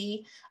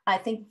KDP, I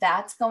think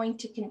that's going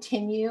to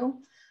continue.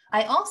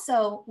 I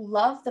also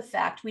love the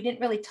fact, we didn't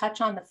really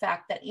touch on the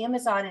fact that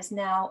Amazon is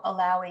now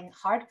allowing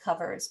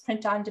hardcovers,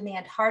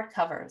 print-on-demand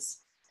hardcovers.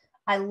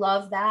 I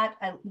love that.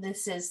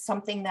 This is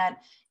something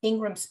that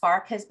Ingram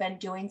Spark has been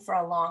doing for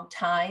a long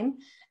time.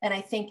 And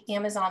I think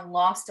Amazon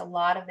lost a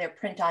lot of their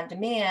print on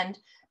demand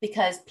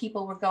because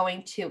people were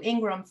going to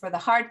Ingram for the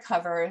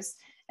hardcovers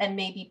and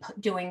maybe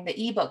doing the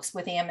ebooks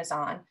with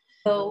Amazon.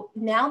 So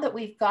now that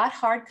we've got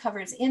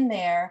hardcovers in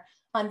there,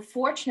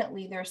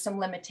 unfortunately, there are some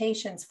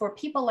limitations. For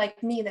people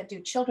like me that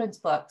do children's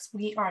books,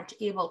 we aren't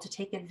able to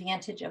take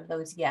advantage of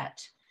those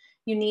yet.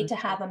 You need to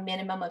have a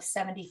minimum of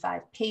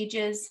 75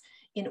 pages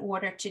in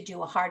order to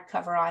do a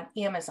hardcover on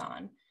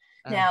Amazon.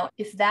 Now,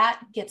 if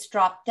that gets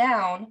dropped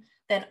down,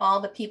 then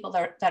all the people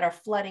that are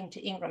flooding to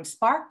Ingram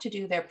Spark to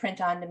do their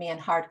print-on-demand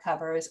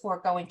hardcovers or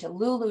going to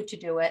Lulu to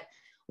do it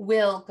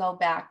will go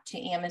back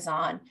to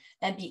Amazon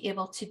and be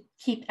able to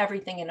keep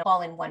everything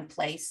all in one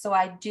place. So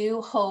I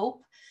do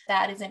hope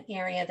that is an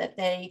area that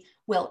they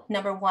will,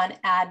 number one,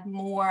 add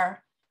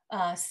more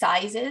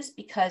sizes,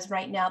 because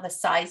right now the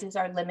sizes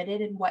are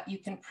limited in what you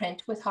can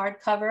print with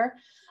hardcover,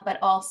 but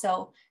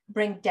also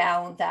bring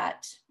down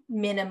that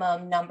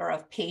minimum number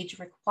of page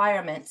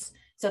requirements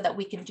so that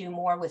we can do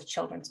more with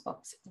children's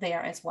books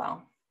there as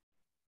well.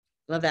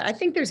 Love that. I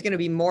think there's going to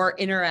be more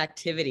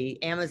interactivity.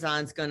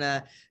 Amazon's going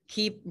to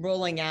keep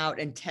rolling out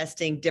and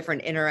testing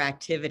different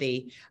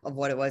interactivity of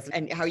what it was.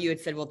 And how you had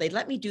said, well, they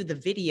let me do the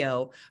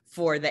video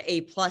for the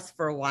A+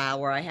 for a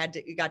while, where I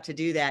got to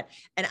do that.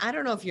 And I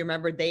don't know if you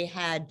remember, they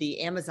had the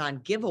Amazon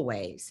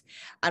giveaways.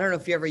 I don't know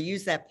if you ever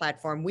used that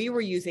platform. We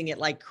were using it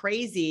like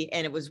crazy,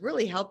 and it was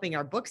really helping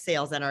our book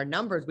sales and our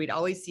numbers. We'd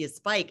always see a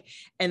spike,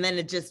 and then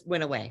it just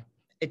went away.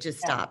 It just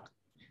stopped.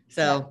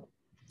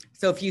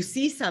 So if you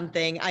see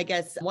something, I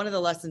guess one of the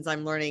lessons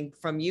I'm learning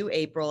from you,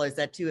 April, is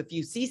that too, if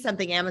you see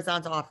something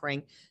Amazon's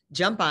offering,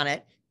 jump on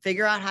it,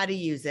 figure out how to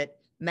use it,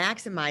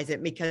 maximize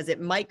it, because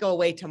it might go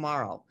away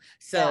tomorrow.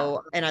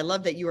 So, and I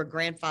love that you were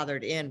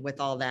grandfathered in with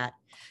all that.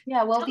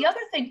 Yeah, well, the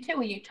other thing too,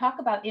 when you talk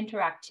about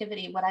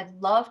interactivity, what I'd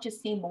love to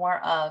see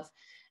more of,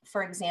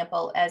 for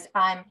example, as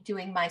I'm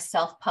doing my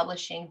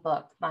self-publishing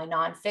book, my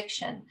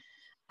nonfiction,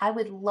 I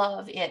would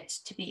love it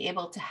to be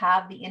able to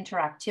have the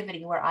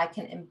interactivity where I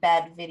can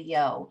embed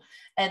video,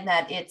 and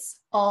that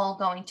it's all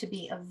going to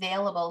be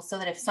available so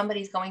that if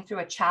somebody's going through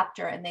a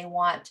chapter and they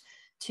want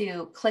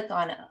to click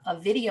on a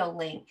video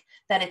link,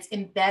 that it's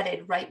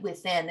embedded right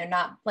within. They're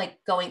not like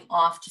going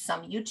off to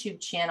some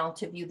YouTube channel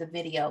to view the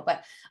video,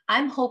 but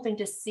I'm hoping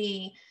to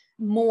see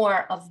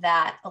more of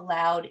that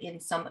allowed in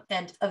some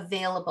and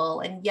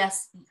available. And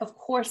yes, of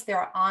course, there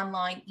are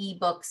online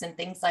ebooks and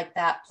things like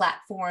that,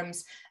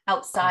 platforms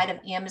outside of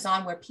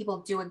Amazon where people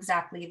do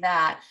exactly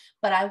that.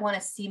 But I want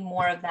to see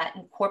more of that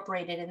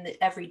incorporated in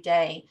the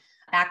everyday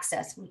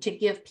access to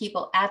give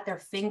people at their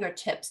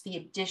fingertips the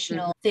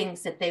additional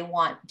things that they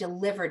want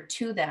delivered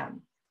to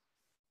them.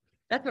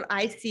 That's what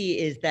I see,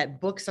 is that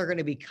books are going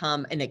to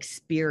become an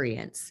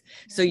experience.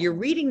 So you're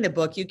reading the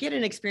book, you get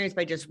an experience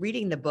by just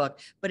reading the book,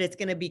 but it's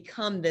going to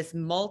become this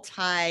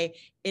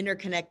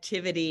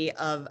interconnectivity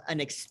of an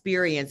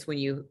experience when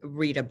you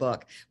read a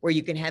book, where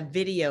you can have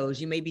videos,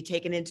 you may be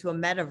taken into a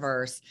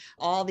metaverse,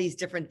 all these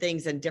different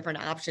things and different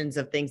options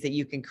of things that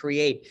you can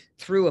create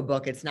through a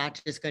book. It's not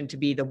just going to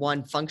be the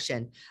one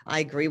function.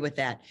 I agree with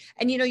that.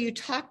 And you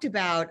talked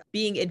about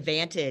being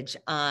advantage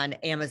on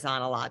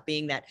Amazon a lot,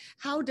 being that,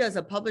 how does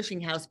a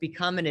publishing house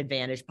become an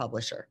advantage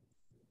publisher?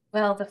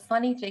 Well, the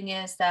funny thing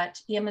is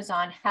that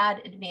Amazon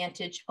had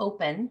Advantage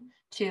open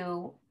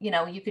to,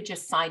 you could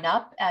just sign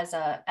up as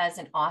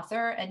an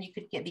author and you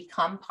could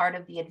become part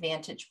of the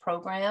Advantage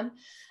program.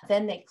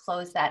 Then they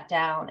closed that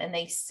down, and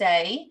they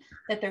say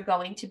that they're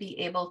going to be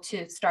able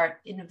to start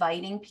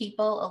inviting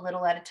people a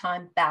little at a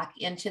time back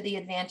into the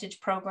Advantage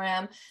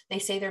program. They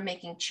say they're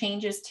making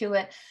changes to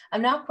it.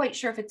 I'm not quite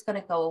sure if it's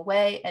going to go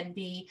away and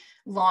be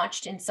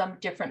launched in some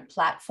different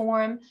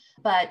platform,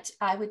 but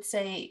I would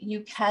say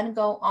you can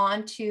go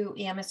on to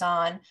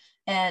Amazon,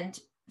 and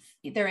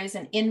there is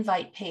an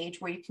invite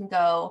page where you can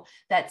go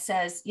that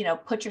says,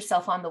 put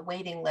yourself on the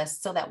waiting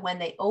list so that when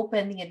they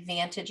open the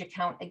Advantage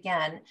account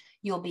again,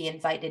 you'll be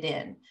invited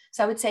in.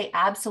 So I would say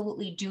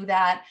absolutely do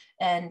that.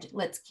 And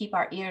let's keep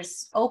our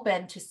ears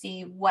open to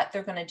see what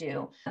they're going to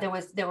do.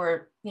 There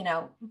were,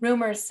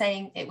 rumors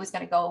saying it was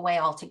going to go away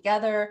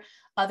altogether.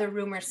 Other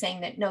rumors saying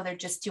that, no, they're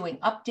just doing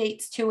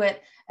updates to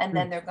it, and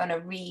then they're going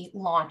to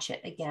relaunch it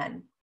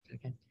again.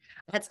 Okay.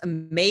 That's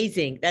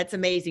amazing. That's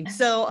amazing.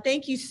 So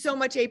thank you so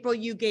much, April.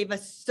 You gave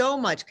us so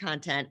much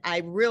content.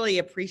 I really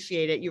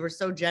appreciate it. You were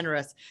so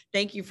generous.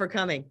 Thank you for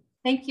coming.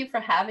 Thank you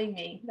for having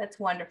me. That's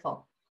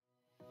wonderful.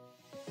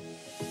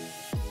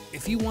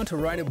 If you want to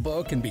write a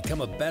book and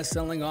become a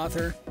best-selling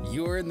author,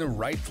 you're in the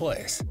right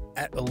place.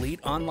 At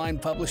Elite Online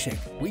Publishing,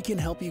 we can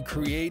help you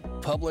create,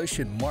 publish,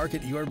 and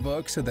market your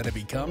book so that it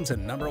becomes a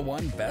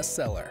 #1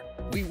 bestseller.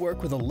 We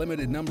work with a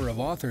limited number of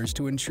authors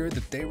to ensure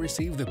that they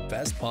receive the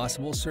best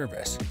possible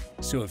service.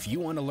 So if you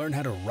want to learn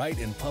how to write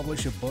and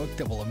publish a book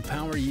that will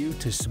empower you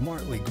to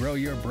smartly grow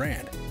your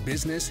brand,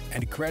 business,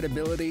 and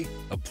credibility,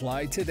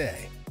 apply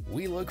today.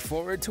 We look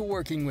forward to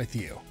working with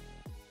you.